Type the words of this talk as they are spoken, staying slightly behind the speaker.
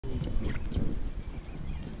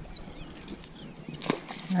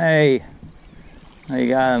Hey, oh, you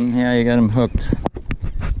got him. Yeah, you got him hooked.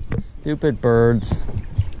 Stupid birds.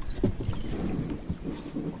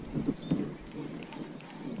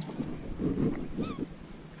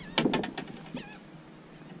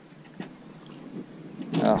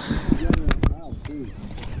 Oh.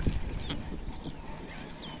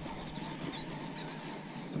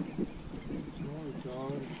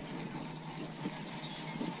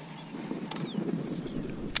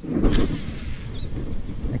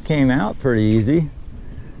 It came out pretty easy.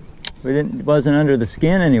 It wasn't under the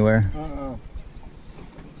skin anywhere.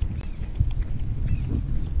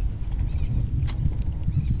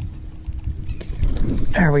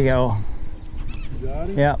 There we go. You got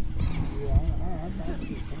it? Yep.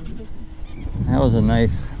 That was a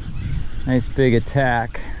nice big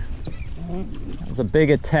attack. That was a big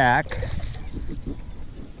attack.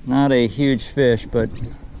 Not a huge fish, but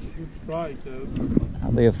Good strike, though.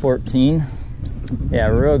 probably a 14. Yeah,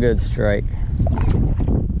 real good strike.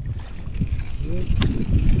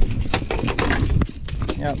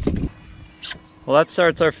 Yep. Well, that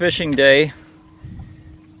starts our fishing day.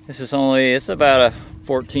 It's about a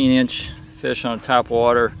 14-inch fish on top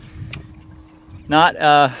water.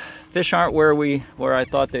 Fish aren't where I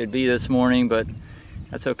thought they'd be this morning, but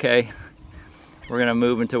that's okay. We're gonna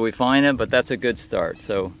move until we find them, but that's a good start.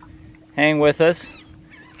 So hang with us.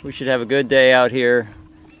 We should have a good day out here.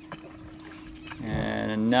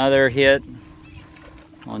 And another hit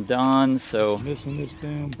on Don, so Missing this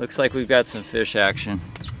down. looks like we've got some fish action.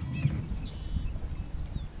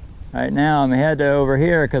 Right now I'm headed over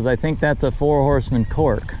here because I think that's a 4 horseman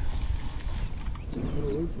cork.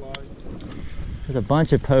 There's a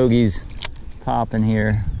bunch of pogies popping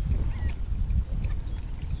here.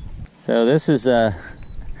 So this is a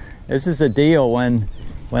deal when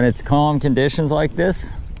it's calm conditions like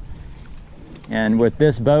this, and with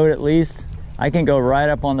this boat at least, I can go right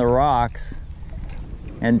up on the rocks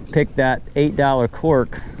and pick that $8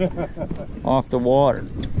 cork off the water.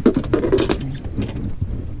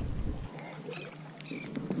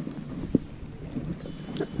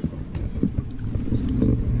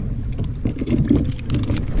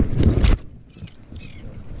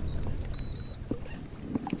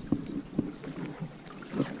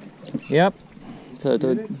 Yep, it's a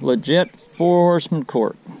legit 4 horseman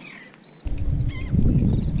cork.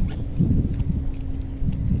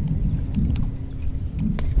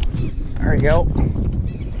 There you go.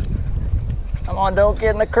 Come on, don't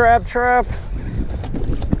get in the crab trap.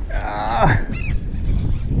 Ah.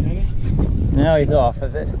 No, he's off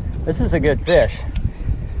of it. This is a good fish.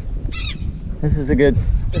 This is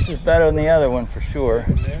better than the other one for sure.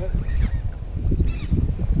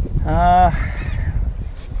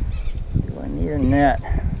 Do I need a net?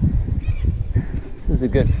 This is a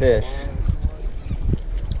good fish.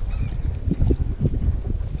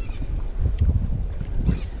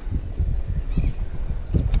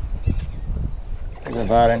 It's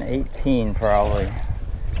about an 18 probably.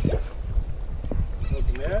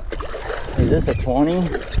 Is this a 20?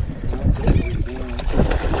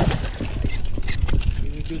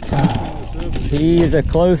 He's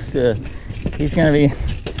he's gonna be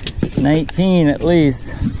 19 at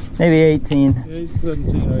least, maybe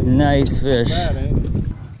 18. Nice fish.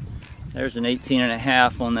 There's an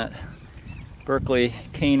 18.5 on that Berkeley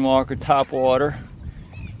cane walker top water.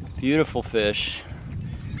 Beautiful fish.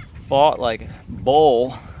 Fought like a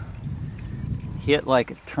bull, hit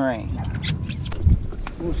like a train.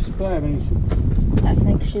 I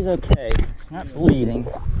think she's okay. Not bleeding,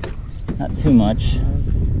 not too much.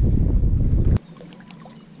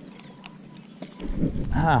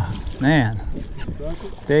 Ah, man.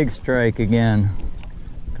 Big strike again.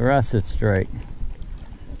 Aggressive strike.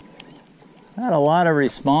 I had a lot of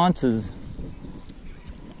responses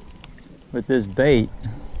with this bait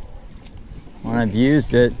when I've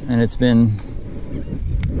used it, and it's been,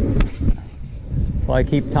 so I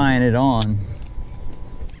keep tying it on.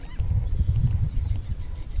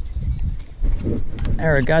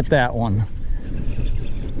 There, I got that one.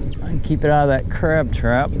 I can keep it out of that crab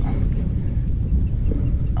trap.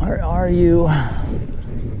 Where are you?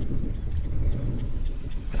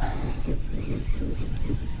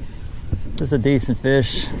 This is a decent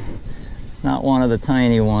fish. It's not one of the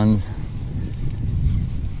tiny ones.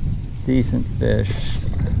 Decent fish.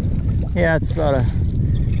 Yeah, it's about a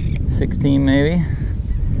 16 maybe.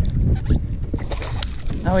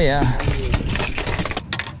 Oh yeah.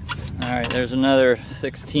 All right, there's another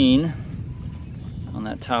 16 on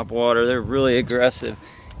that top water. They're really aggressive.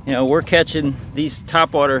 You know, we're catching these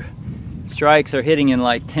topwater strikes are hitting in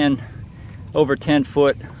like over 10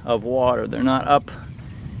 foot of water. They're not up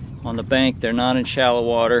on the bank. They're not in shallow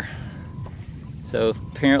water. So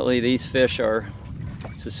apparently these fish are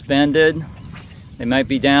suspended. They might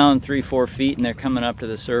be down 3-4 feet and they're coming up to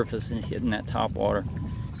the surface and hitting that top water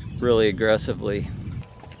really aggressively.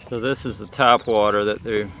 So this is the top water that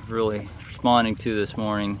they're really responding to this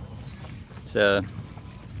morning. It's a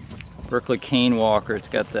Berkeley cane walker. It's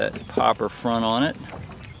got that popper front on it.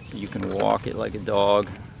 You can walk it like a dog,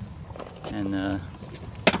 and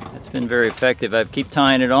it's been very effective. I keep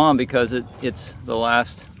tying it on because it's the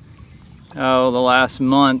last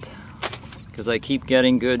month, because I keep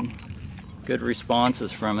getting good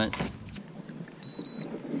responses from it.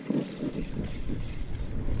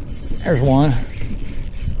 There's one.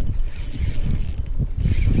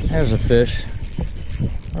 There's a fish.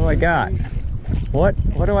 What do I got? What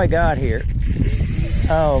do I got here?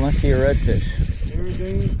 Oh, it must be a redfish.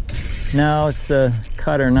 No, it's the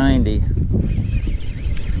Cutter 90.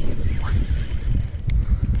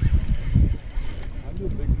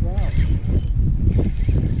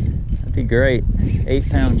 That'd be great.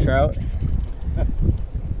 8-pound trout.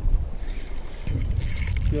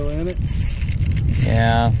 Still in it?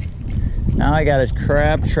 Yeah. Now I got a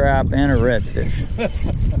crab trap and a redfish.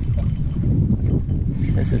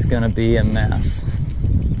 This is gonna be a mess.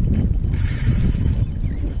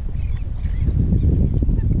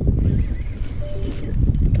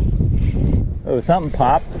 Oh, something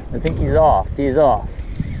popped. I think he's off. He's off.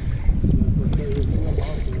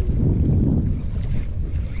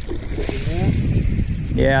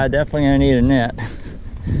 Yeah, definitely gonna need a net.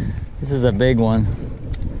 This is a big one.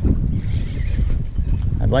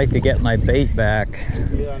 I'd like to get my bait back.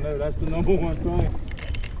 Yeah, I know. That's the #1 thing.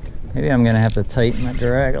 Maybe I'm gonna have to tighten my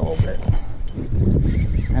drag a little bit.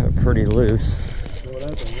 I have it pretty loose. Boy,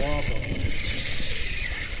 that's a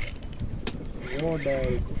whopper. War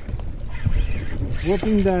daddy.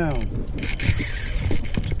 Whooping down.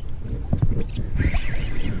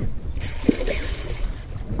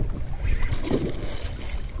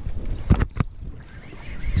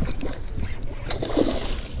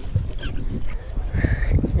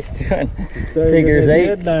 He's doing figures 8.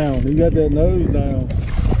 Head down. He got that nose down.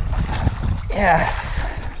 Yes.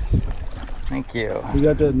 Thank you. He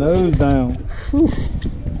got that nose down. Whew.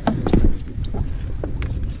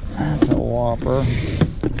 That's a whopper.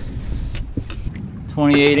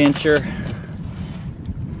 28-incher.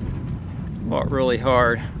 Fought really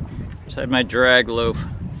hard. Just had my drag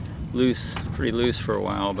loose, pretty loose for a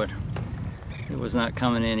while, but it was not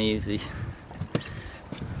coming in easy.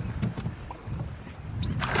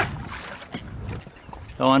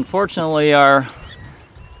 So unfortunately our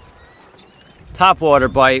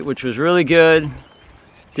topwater bite, which was really good,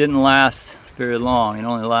 didn't last very long. It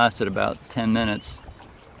only lasted about 10 minutes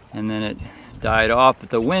and then it died off, but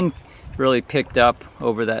the wind really picked up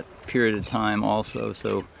over that period of time also.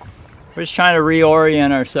 So we're just trying to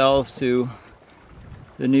reorient ourselves to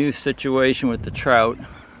the new situation with the trout.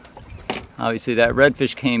 Obviously that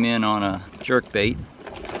redfish came in on a jerk bait,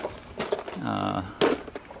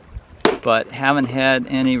 but haven't had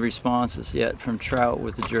any responses yet from trout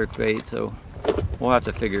with the jerk bait, so we'll have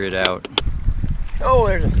to figure it out. Oh,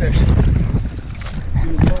 there's a fish.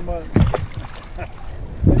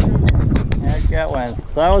 Yeah, I got one.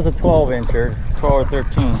 So that was a 12-incher, 12 or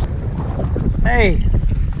 13. Hey,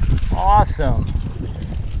 awesome.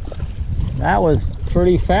 That was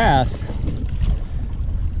pretty fast.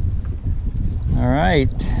 All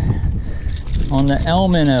right, on the El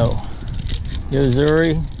Minnow,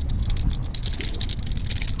 Missouri.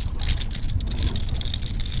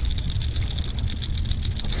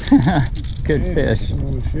 Good fish.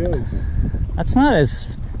 That's not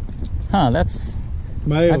as, that's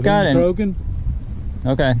male. I've got it broken.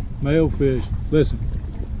 Okay. Male fish. Listen.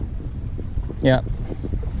 Yeah.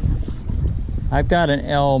 I've got an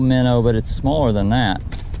El Minnow, but it's smaller than that.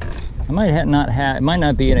 I might not have. It might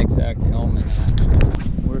not be an exact El Minnow.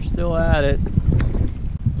 We're still at it.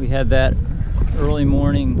 We had that early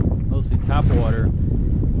morning, mostly topwater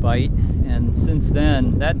bite, and since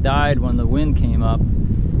then that died when the wind came up.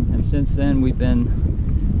 And since then we've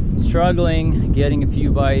been struggling, getting a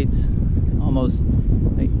few bites, almost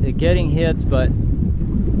getting hits, but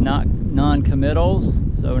not non-committals,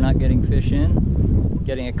 so we're not getting fish in.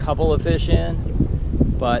 Getting a couple of fish in,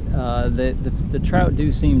 but the trout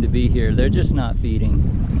do seem to be here. They're just not feeding,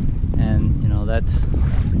 and you know that's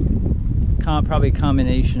probably a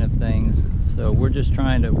combination of things. So we're just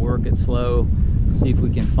trying to work it slow, see if we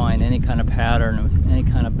can find any kind of pattern with any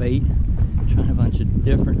kind of bait. Trying a bunch of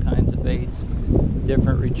different kinds of baits,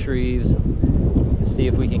 different retrieves, see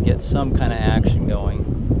if we can get some kind of action going.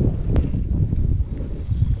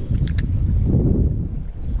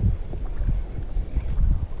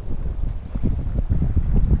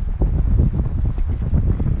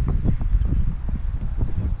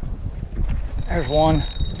 There's one.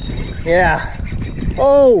 Yeah.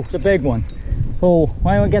 Oh, it's a big one. Oh,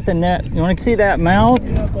 why don't we get the net? You want to see that mouth?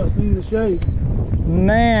 Yep, I see the shape.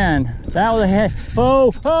 Man, that was a head.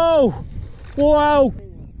 Oh, oh, whoa.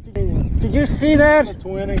 Did you see that?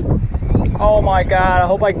 20. Oh my God, I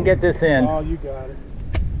hope I can get this in. Oh, you got it.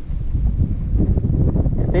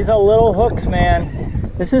 These are little hooks,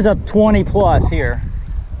 man. This is a 20 plus here.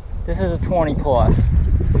 This is a 20 plus.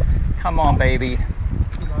 Come on, baby.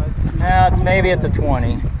 Now maybe it's a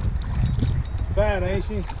 20. Fat, ain't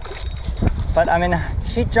she? But I mean,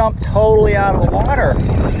 she jumped totally out of the water.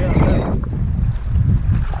 Yeah.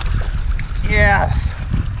 Yes.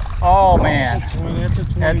 Oh man. That's a 20. That's a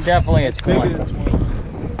 20. That's definitely a 20. Bigger than 20.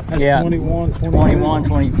 That's Yeah. 21, 22. 21,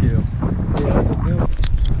 22. Yeah, that's a good one.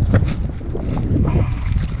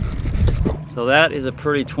 So that is a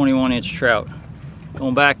pretty 21-inch trout.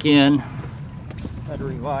 Going back in. Had to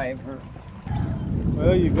revive her.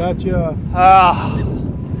 Well, you got your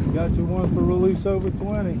one for release over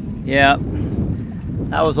 20. Yeah.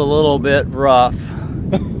 That was a little bit rough.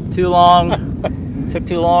 Too long. Took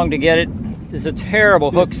too long to get it. It's a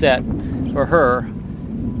terrible hook set for her.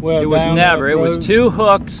 Well, it was never. It was 2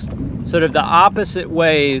 hooks, sort of the opposite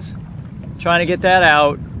ways, trying to get that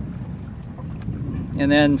out,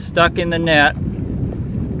 and then stuck in the net.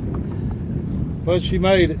 But she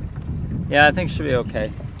made it. Yeah, I think she'll be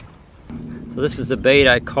okay. So this is the bait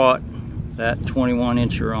I caught that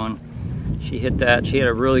 21-incher on. She hit that. She had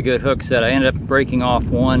a really good hook set. I ended up breaking off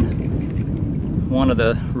one of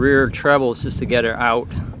the rear trebles just to get her out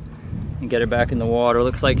and get her back in the water.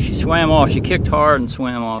 Looks like she swam off. She kicked hard and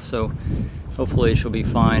swam off, so hopefully she'll be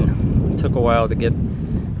fine. It took a while to get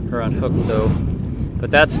her unhooked though.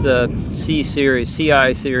 But that's the CI series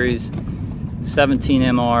 17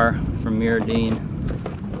 MR from Mirrodine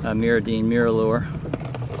Mirrolure,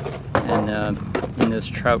 and in this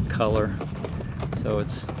trout color. So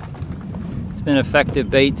it's been an effective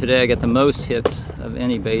bait today. I got the most hits of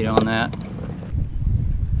any bait on that.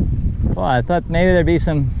 Well, I thought maybe there'd be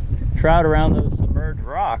some trout around those submerged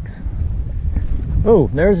rocks. Oh,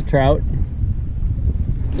 there's a trout.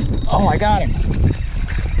 Oh, I got him.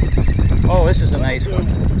 Oh, this is a nice one.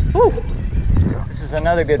 Woo! This is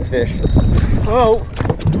another good fish. Whoa!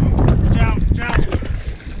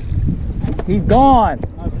 He's gone.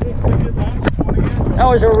 That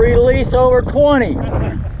was a release over 20.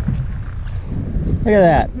 Look at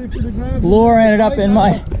that. Lure ended up in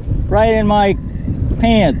right in my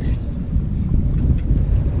pants.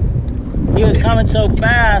 He was coming so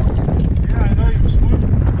fast. Yeah, I know you were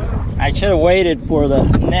swimming. I should have waited for the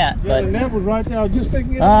net. Yeah, but the net was right there. I was just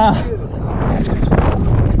thinking it.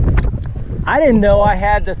 I didn't know I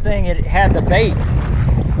had the thing. It had the bait.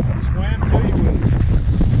 Swam to you with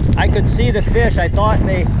it. I could see the fish. I thought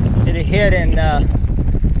it had hit and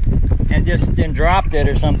just dropped it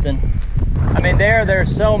or something. I mean,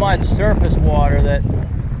 there's so much surface water that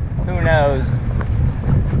who knows.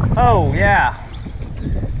 Oh yeah,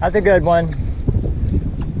 that's a good one.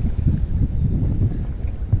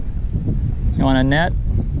 You want a net?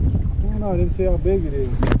 Oh no, I didn't see how big it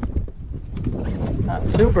is. Not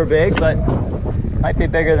super big, but might be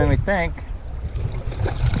bigger than we think.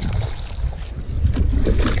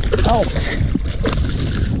 Oh,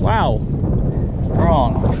 wow,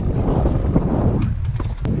 strong.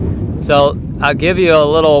 So I'll give you a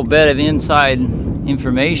little bit of inside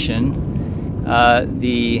information.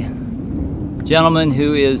 The gentleman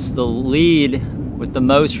who is the lead with the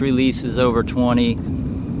most releases over 20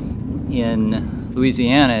 in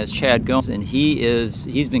Louisiana is Chad Gomes, and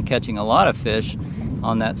he's been catching a lot of fish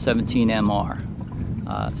on that 17 MR.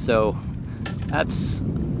 So that's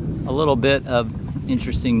a little bit of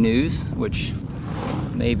interesting news, which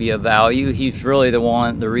may be of value. He's really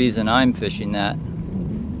the reason I'm fishing that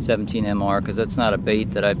 17 MR, because that's not a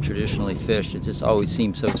bait that I've traditionally fished. It just always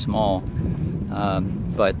seems so small.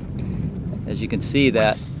 But as you can see,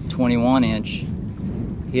 that 21-inch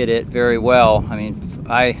hit it very well. I mean,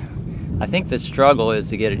 I think the struggle is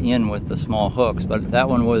to get it in with the small hooks, but that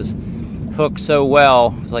one was hooked so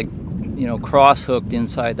well. It was like, you know, cross hooked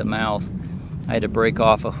inside the mouth. I had to break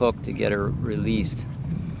off a hook to get her released.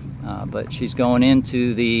 But she's going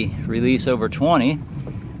into the release over 20,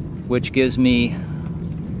 which gives me,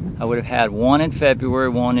 I would have had one in February,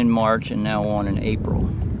 one in March, and now one in April.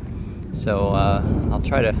 So I'll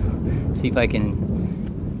try to see if I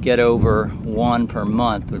can get over one per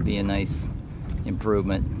month. Would be a nice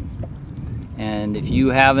improvement. And if you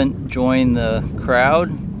haven't joined the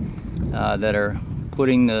crowd that are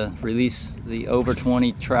putting the over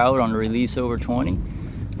 20 trout on release over 20,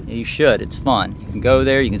 you should. It's fun. You can go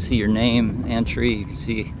there, you can see your name entry, you can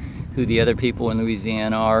see who the other people in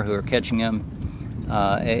Louisiana are who are catching them.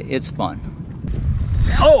 it's fun.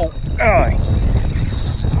 Oh!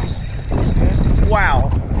 Wow!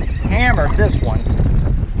 Hammered this one.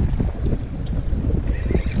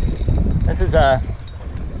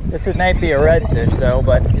 This might be a redfish though,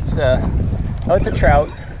 but it's oh, it's a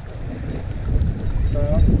trout.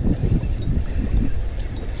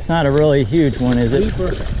 It's not a really huge one, is it?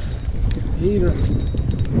 Eater.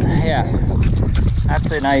 Yeah,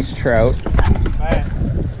 that's a nice trout.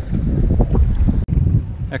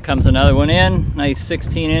 There comes another one in, nice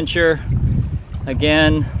 16-incher.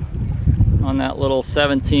 Again, on that little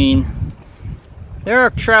 17. There are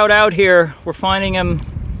trout out here. We're finding them.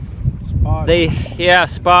 Spotty.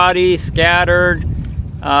 Spotty, scattered.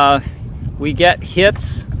 We get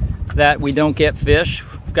hits that we don't get fish.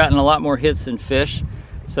 We've gotten a lot more hits than fish.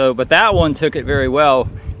 So, but that one took it very well.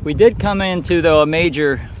 We did come into though a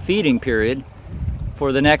major feeding period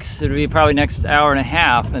for the next, it'll be probably next hour and a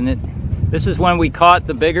half, and this is when we caught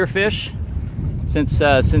the bigger fish since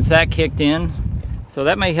that kicked in. So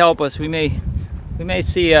that may help us. We may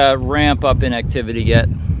see a ramp up in activity yet.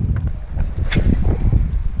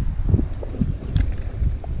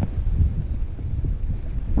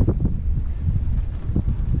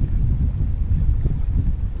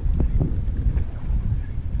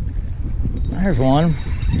 There's one.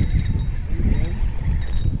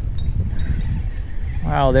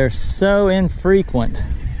 Wow, they're so infrequent.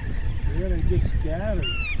 Yeah, they just scattered.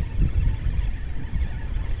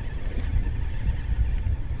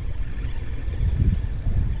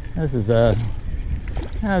 This is a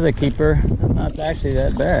keeper. It's not actually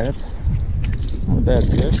that bad. It's not a bad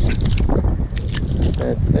fish. Not a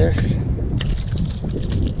bad fish.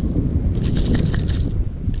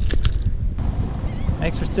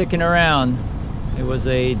 Thanks for sticking around. It was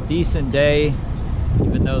a decent day,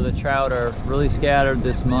 even though the trout are really scattered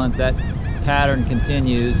this month. That pattern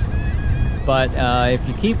continues. But if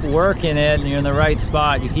you keep working it and you're in the right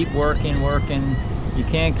spot, you keep working, you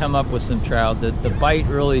can come up with some trout. The bite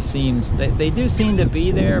really seems, they do seem to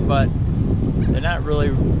be there, but they're not really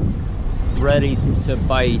ready to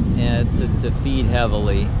bite and to feed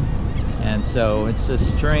heavily. And so it's a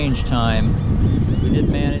strange time. We did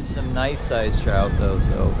manage some nice sized trout though,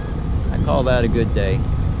 so I call that a good day.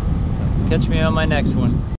 So catch me on my next one.